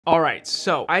Alright,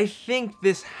 so I think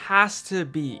this has to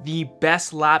be the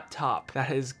best laptop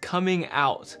that is coming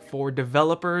out for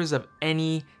developers of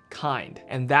any kind.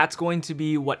 And that's going to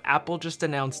be what Apple just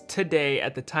announced today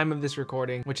at the time of this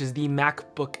recording, which is the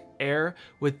MacBook Air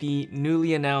with the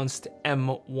newly announced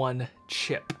M1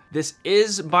 chip. This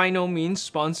is by no means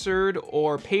sponsored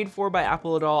or paid for by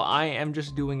Apple at all. I am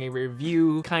just doing a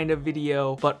review kind of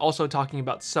video, but also talking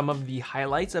about some of the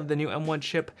highlights of the new M1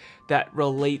 chip that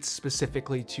relates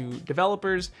specifically to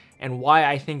developers and why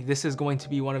I think this is going to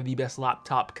be one of the best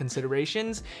laptop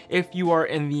considerations if you are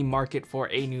in the market for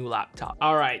a new laptop.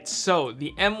 All right, so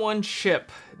the M1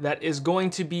 chip that is going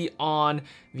to be on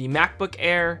the MacBook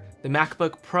Air, the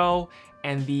MacBook Pro,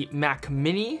 and the Mac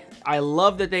Mini. I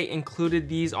love that they included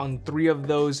these on 3 of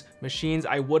those machines.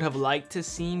 I would have liked to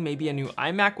see maybe a new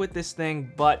iMac with this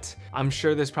thing, but I'm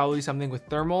sure there's probably something with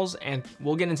thermals, and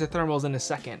we'll get into thermals in a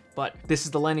second. But this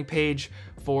is the landing page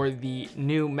for the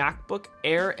new MacBook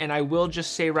Air, and I will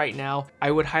just say right now,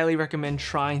 I would highly recommend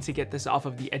trying to get this off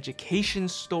of the education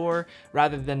store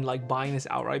rather than like buying this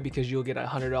outright, because you'll get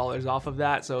 $100 off of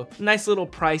that. So nice little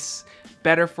price,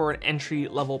 better for an entry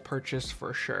level purchase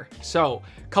for sure. So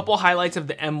a couple highlights of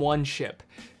the M1 chip.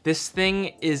 This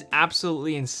thing is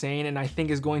absolutely insane, and I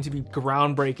think is going to be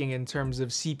groundbreaking in terms of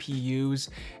CPUs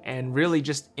and really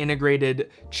just integrated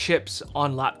chips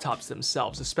on laptops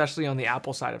themselves, especially on the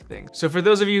Apple side of things. So for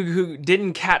those of you who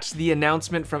didn't catch the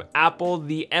announcement from Apple,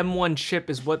 the M1 chip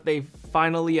is what they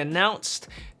finally announced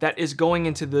that is going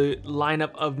into the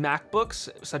lineup of MacBooks,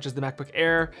 such as the MacBook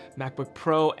Air, MacBook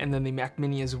Pro, and then the Mac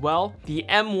Mini as well. The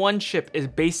M1 chip is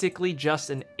basically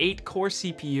just an 8-core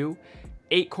CPU,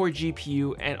 8-core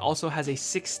GPU, and also has a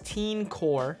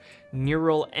 16-core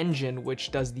neural engine, which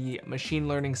does the machine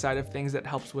learning side of things that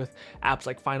helps with apps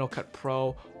like Final Cut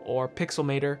Pro or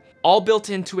Pixelmator, all built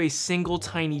into a single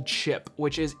tiny chip,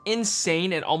 which is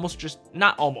insane and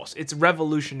it's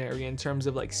revolutionary in terms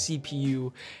of like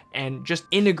CPU and just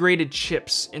integrated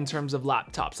chips in terms of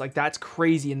laptops. Like, that's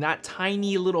crazy. And that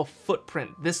tiny little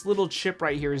footprint, this little chip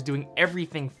right here is doing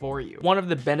everything for you. One of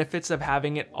the benefits of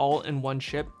having it all in one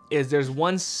chip is there's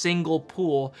one single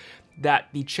pool that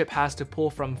the chip has to pull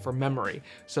from for memory,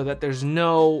 so that there's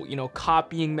no,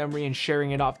 copying memory and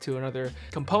sharing it off to another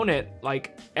component.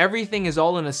 Like, everything is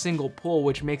all in a single pool,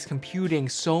 which makes computing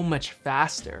so much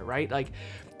faster, right? Like,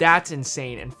 that's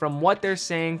insane. And from what they're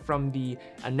saying from the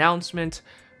announcement,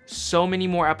 so many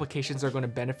more applications are going to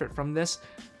benefit from this,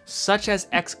 such as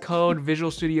Xcode, Visual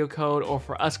Studio Code, or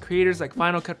for us creators like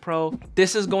Final Cut Pro.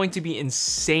 This is going to be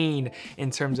insane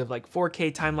in terms of like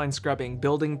 4K timeline scrubbing,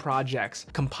 building projects,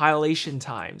 compilation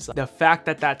times. The fact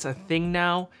that that's a thing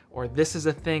now, or this is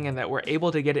a thing, and that we're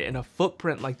able to get it in a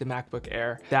footprint like the MacBook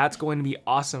Air, that's going to be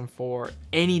awesome for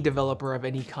any developer of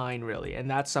any kind, really. And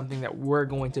that's something that we're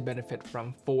going to benefit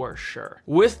from for sure.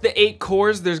 With the 8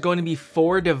 cores, there's going to be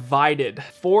 4 divided.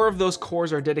 4 of those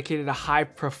cores are dedicated to high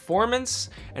performance,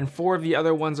 and 4 of the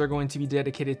other ones are going to be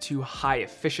dedicated to high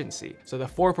efficiency. So the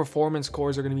 4 performance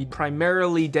cores are going to be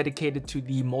primarily dedicated to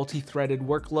the multi-threaded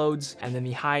workloads, and then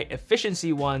the high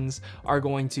efficiency ones are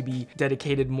going to be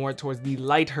dedicated more towards the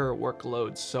lighter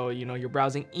workloads. So, you're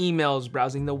browsing emails,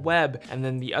 browsing the web, and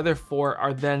then the other 4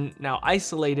 are then now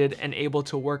isolated and able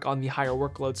to work on the higher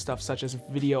workload stuff, such as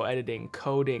video editing,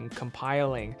 coding,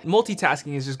 compiling.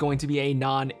 Multitasking is just going to be a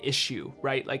non-issue,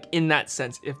 right? Like, in that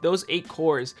sense, if those 8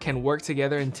 cores can work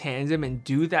together in tandem and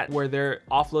do that where they're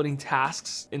offloading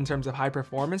tasks in terms of high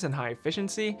performance and high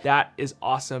efficiency, that is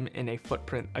awesome in a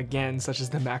footprint, again, such as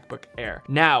the MacBook Air.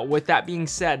 Now, with that being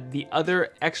said, the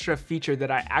other extra feature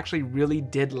that I actually really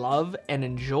did love and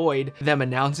enjoyed them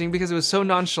announcing, because it was so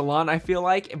nonchalant, I feel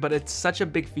like, but it's such a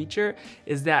big feature,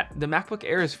 is that the MacBook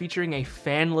Air is featuring a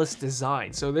fanless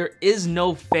design. So there is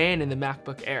no fan in the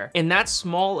MacBook Air. And that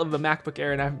small of a MacBook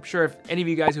Air, and I'm sure if any of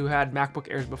you guys who had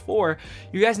MacBook Airs before,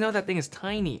 you guys know that thing is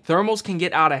tiny. Thermals can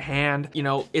get out of hand.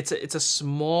 It's a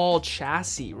small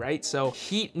chassis, right? So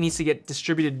heat needs to get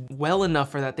distributed well enough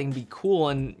for that thing to be cool.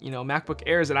 And MacBook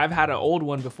Airs, and I've had an old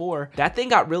one before, that thing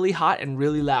got really hot and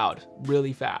really loud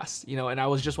really fast, and I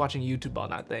was just watching YouTube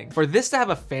on that thing. For this to have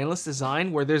a fanless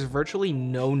design where there's virtually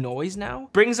no noise now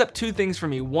brings up 2 things for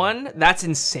me. One, that's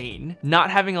insane. Not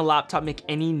having a laptop make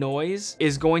any noise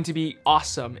is going to be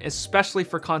awesome, especially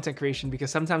for content creation,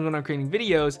 because sometimes when I'm creating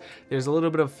videos, there's a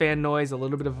little bit of fan noise,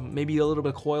 maybe a little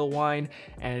bit of coil whine,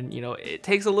 and it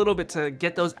takes a little bit to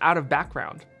get those out of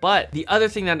background. But the other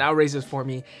thing that now raises for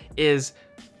me is,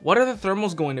 what are the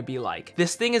thermals going to be like?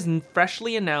 This thing is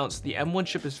freshly announced. The M1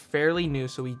 chip is fairly new,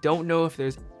 so we don't know if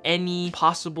there's any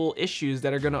possible issues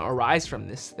that are going to arise from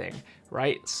this thing,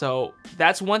 right? So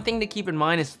that's one thing to keep in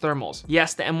mind is thermals.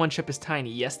 Yes, the M1 chip is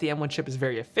tiny. Yes, the M1 chip is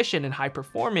very efficient and high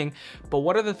performing, but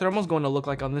what are the thermals going to look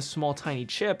like on this small tiny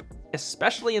chip,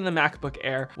 especially in the MacBook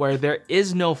Air where there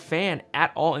is no fan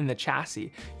at all in the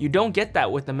chassis? You don't get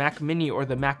that with the Mac Mini or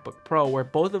the MacBook Pro, where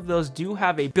both of those do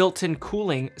have a built-in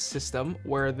cooling system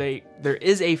where there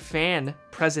is a fan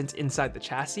present inside the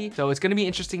chassis. So it's going to be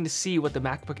interesting to see what the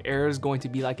MacBook Air is going to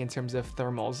be like in terms of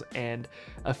thermals and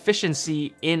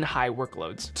efficiency in high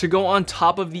workloads. To go on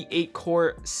top of the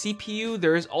 8-core CPU,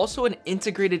 there is also an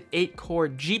integrated 8-core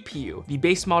GPU. The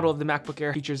base model of the MacBook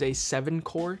Air features a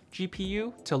 7-core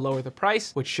GPU to lower the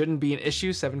price, which shouldn't be an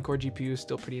issue. 7-core GPU is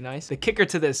still pretty nice. The kicker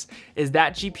to this is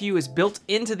that GPU is built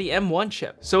into the M1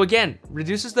 chip. So again,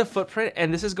 reduces the footprint,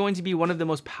 and this is going to be one of the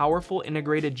most powerful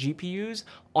integrated GPUs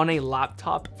on a laptop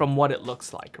from what it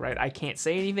looks like, right? I can't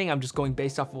say anything, I'm just going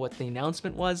based off of what the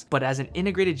announcement was, but as an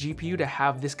integrated GPU to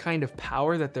have this kind of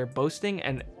power that they're boasting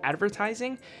and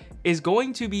advertising is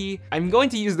going to be, I'm going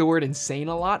to use the word insane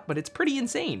a lot, but it's pretty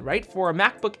insane, right? For a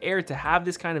MacBook Air to have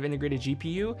this kind of integrated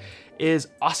GPU is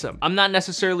awesome. I'm not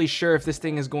necessarily sure if this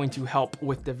thing is going to help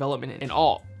with development and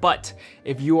all, but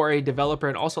if you are a developer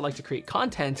and also like to create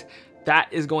content, that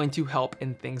is going to help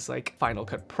in things like Final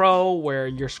Cut Pro, where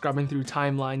you're scrubbing through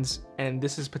timelines, and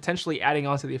this is potentially adding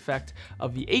on to the effect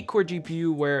of the 8-core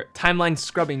GPU, where timeline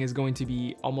scrubbing is going to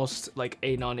be almost like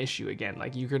a non-issue again.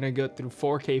 Like you're gonna go through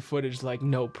 4K footage like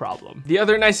no problem. The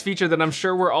other nice feature that I'm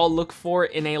sure we're all look for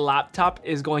in a laptop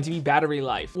is going to be battery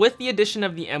life. With the addition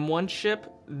of the M1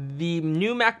 chip, the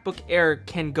new MacBook Air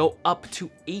can go up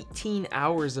to 18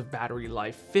 hours of battery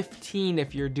life, 15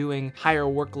 if you're doing higher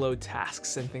workload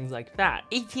tasks and things like that.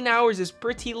 18 hours is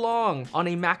pretty long on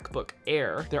a MacBook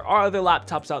Air. There are other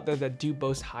laptops out there that do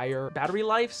boast higher battery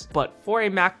lives, but for a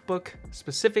MacBook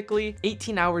specifically,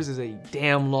 18 hours is a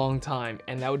damn long time,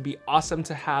 and that would be awesome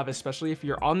to have, especially if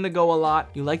you're on the go a lot,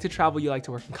 you like to travel, you like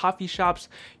to work in coffee shops,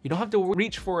 you don't have to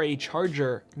reach for a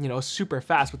charger, you know, super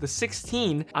fast. With the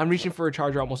 16, I'm reaching for a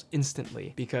charger almost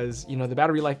instantly because, you know, the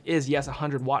battery life is, yes,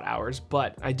 100 watt hours,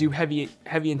 but I do heavy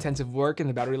intensive work and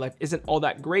the battery life isn't all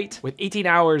that great. With 18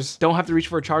 hours, don't have to reach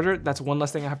for a charger. That's one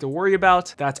less thing I have to worry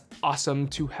about. That's awesome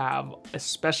to have,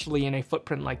 especially in a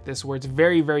footprint like this where it's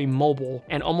very, very mobile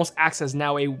and almost acts as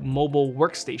now a mobile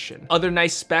workstation. Other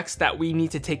nice specs that we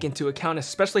need to take into account,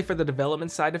 especially for the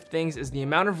development side of things, is the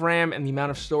amount of RAM and the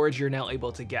amount of storage you're now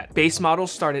able to get. Base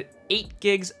models start at 8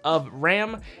 gigs of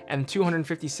RAM and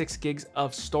 256 gigs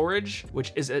of storage,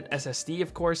 which is an SSD,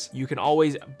 of course. You can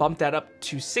always bump that up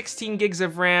to 16 gigs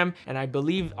of RAM, and I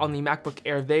believe on the MacBook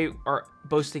Air, they are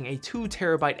boasting a 2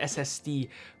 terabyte SSD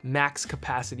max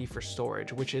capacity for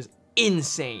storage, which is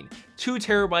insane. 2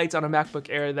 terabytes on a MacBook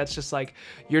Air, that's just like,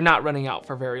 you're not running out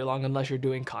for very long unless you're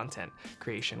doing content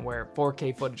creation where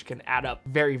 4K footage can add up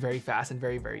very, very fast and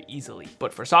very, very easily.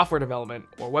 But for software development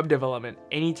or web development,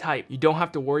 any type, you don't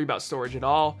have to worry about storage at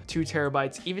all. 2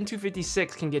 terabytes, even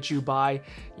 256 can get you by.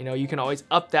 You know, you can always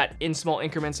up that in small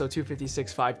increments, so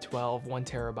 256, 512, 1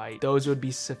 terabyte. Those would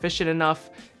be sufficient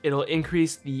enough. It'll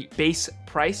increase the base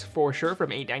price for sure from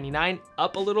 $899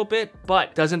 up a little bit,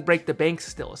 but doesn't break the bank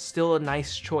still. It's still a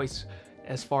nice choice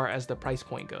as far as the price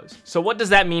point goes. So what does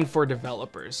that mean for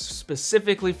developers?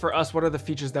 Specifically for us, what are the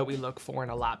features that we look for in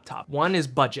a laptop? One is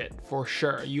budget, for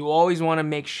sure. You always want to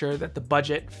make sure that the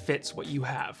budget fits what you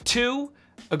have. 2,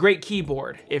 a great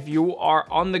keyboard. If you are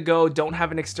on the go, don't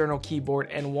have an external keyboard,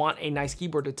 and want a nice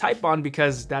keyboard to type on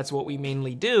because that's what we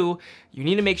mainly do, you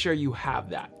need to make sure you have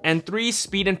that. And 3,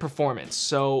 speed and performance.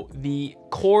 So the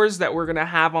cores that we're gonna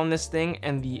have on this thing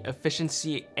and the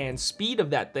efficiency and speed of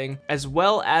that thing, as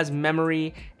well as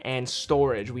memory and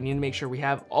storage. We need to make sure we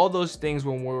have all those things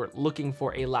when we're looking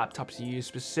for a laptop to use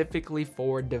specifically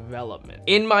for development.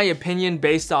 In my opinion,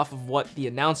 based off of what the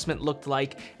announcement looked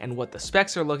like and what the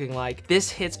specs are looking like, this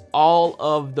hits all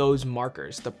of those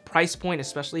markers. The price point,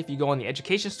 especially if you go on the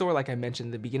education store, like I mentioned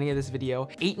in the beginning of this video,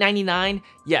 $899,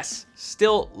 yes,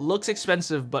 still looks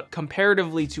expensive, but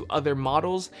comparatively to other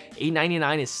models,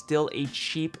 $899 is still a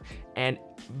cheap and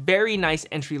very nice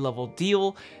entry-level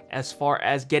deal as far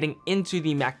as getting into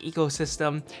the Mac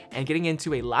ecosystem and getting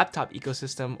into a laptop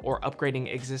ecosystem or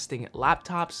upgrading existing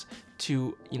laptops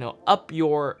to, you know, up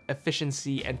your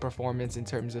efficiency and performance in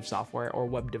terms of software or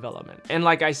web development. And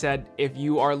like I said, if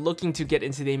you are looking to get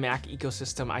into the Mac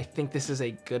ecosystem, I think this is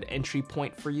a good entry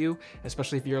point for you,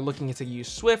 especially if you're looking to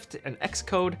use Swift and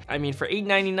Xcode. I mean, for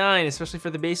 $899, especially for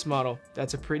the base model,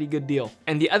 that's a pretty good deal.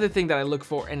 And the other thing that I look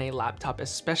for in a laptop,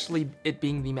 especially it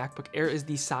being the MacBook Air, is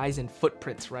the size and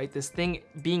footprints, right? This thing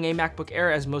being a MacBook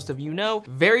Air, as most of you know,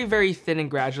 very, very thin and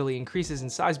gradually increases in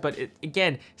size, but it,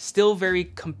 again, still very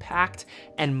compact compact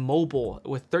and mobile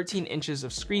with 13 inches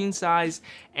of screen size,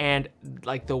 and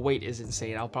like the weight is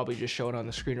insane. I'll probably just show it on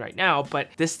the screen right now, but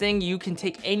this thing you can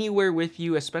take anywhere with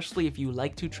you, especially if you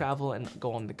like to travel and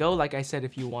go on the go. Like I said,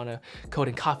 if you want to code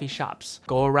in coffee shops,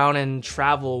 go around and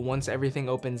travel once everything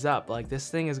opens up, like this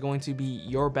thing is going to be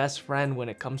your best friend when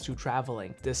it comes to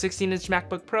traveling. The 16-inch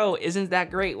MacBook Pro isn't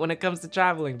that great when it comes to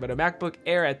traveling, but a MacBook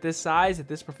Air at this size, at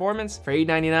this performance, for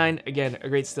 $899, again, a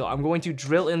great steal. I'm going to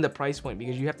drill in the price point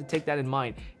because you have to take that in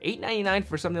mind. $899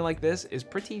 for something like this is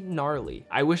pretty gnarly.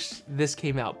 I wish this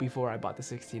came out before I bought the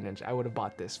 16-inch. I would have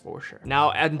bought this for sure.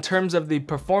 Now, in terms of the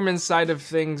performance side of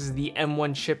things, the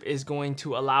M1 chip is going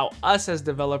to allow us as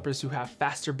developers to have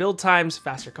faster build times,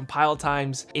 faster compile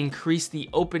times, increase the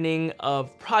opening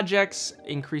of projects,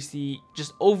 increase the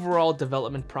just overall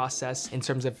development process in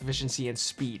terms of efficiency and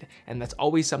speed. And that's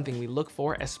always something we look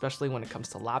for, especially when it comes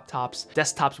to laptops.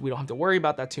 Desktops, we don't have to worry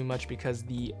about that too much because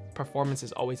the performance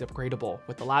is always upgradable.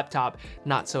 With the laptop,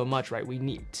 not so much, right? We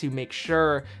need to make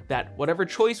sure that whatever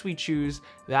choice we choose,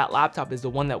 that laptop is the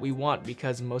one that we want,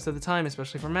 because most of the time,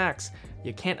 especially for Macs,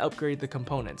 you can't upgrade the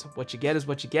components. What you get is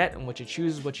what you get, and what you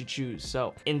choose is what you choose.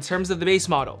 So in terms of the base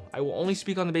model, I will only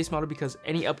speak on the base model because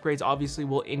any upgrades obviously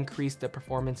will increase the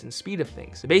performance and speed of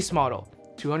things. The base model,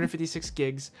 256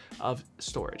 gigs of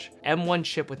storage, M1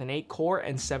 chip with an 8-core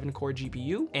and 7-core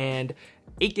GPU, and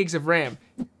 8 gigs of RAM.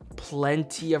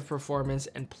 Plenty of performance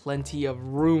and plenty of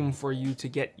room for you to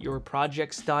get your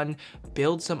projects done,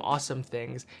 build some awesome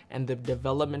things, and the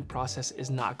development process is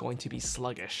not going to be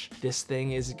sluggish. This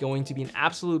thing is going to be an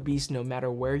absolute beast no matter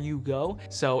where you go.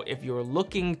 So if you're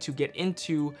looking to get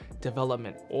into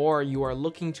development, or you are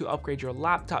looking to upgrade your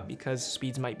laptop because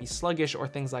speeds might be sluggish or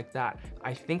things like that,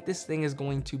 I think this thing is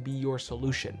going to be your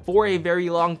solution for a very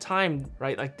long time,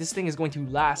 right? Like this thing is going to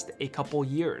last a couple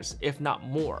years, if not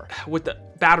more. With the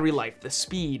battery life, the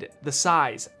speed, the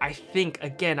size, I think,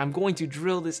 again, I'm going to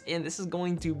drill this in. This is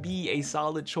going to be a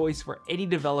solid choice for any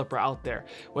developer out there,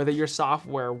 whether you're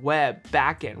software, web,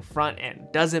 backend, front end,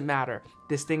 doesn't matter.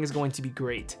 This thing is going to be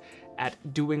great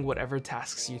at doing whatever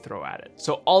tasks you throw at it.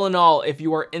 So all in all, if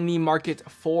you are in the market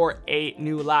for a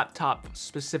new laptop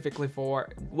specifically for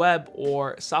web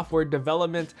or software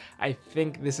development, I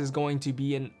think this is going to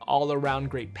be an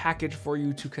all-around great package for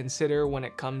you to consider when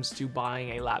it comes to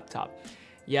buying a laptop.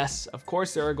 Yes, of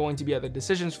course, there are going to be other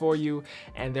decisions for you,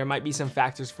 and there might be some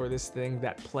factors for this thing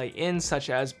that play in,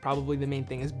 such as probably the main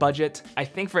thing is budget. I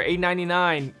think for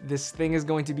 $899, this thing is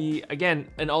going to be, again,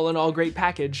 an all-in-all great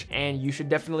package, and you should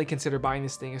definitely consider buying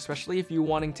this thing, especially if you're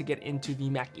wanting to get into the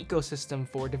Mac ecosystem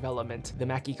for development. The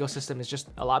Mac ecosystem is just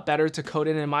a lot better to code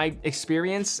in my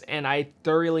experience, and I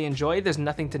thoroughly enjoy it. There's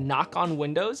nothing to knock on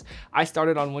Windows. I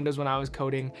started on Windows when I was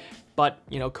coding, but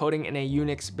you know, coding in a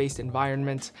Unix-based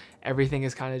environment, everything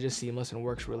is kind of just seamless and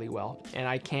works really well. And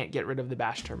I can't get rid of the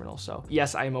bash terminal. So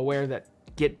yes, I am aware that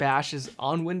Git bash is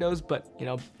on Windows, but you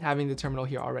know, having the terminal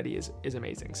here already is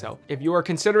amazing. So if you are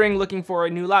considering looking for a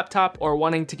new laptop or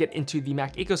wanting to get into the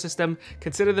Mac ecosystem,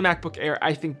 consider the MacBook Air.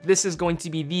 I think this is going to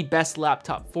be the best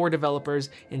laptop for developers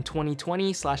in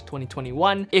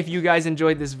 2020/2021. If you guys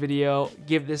enjoyed this video,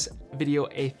 give this video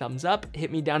a thumbs up.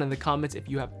 Hit me down in the comments if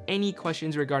you have any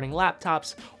questions regarding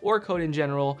laptops or code in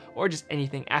general, or just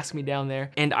anything, ask me down there.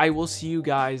 And I will see you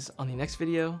guys on the next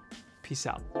video. Peace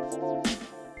out.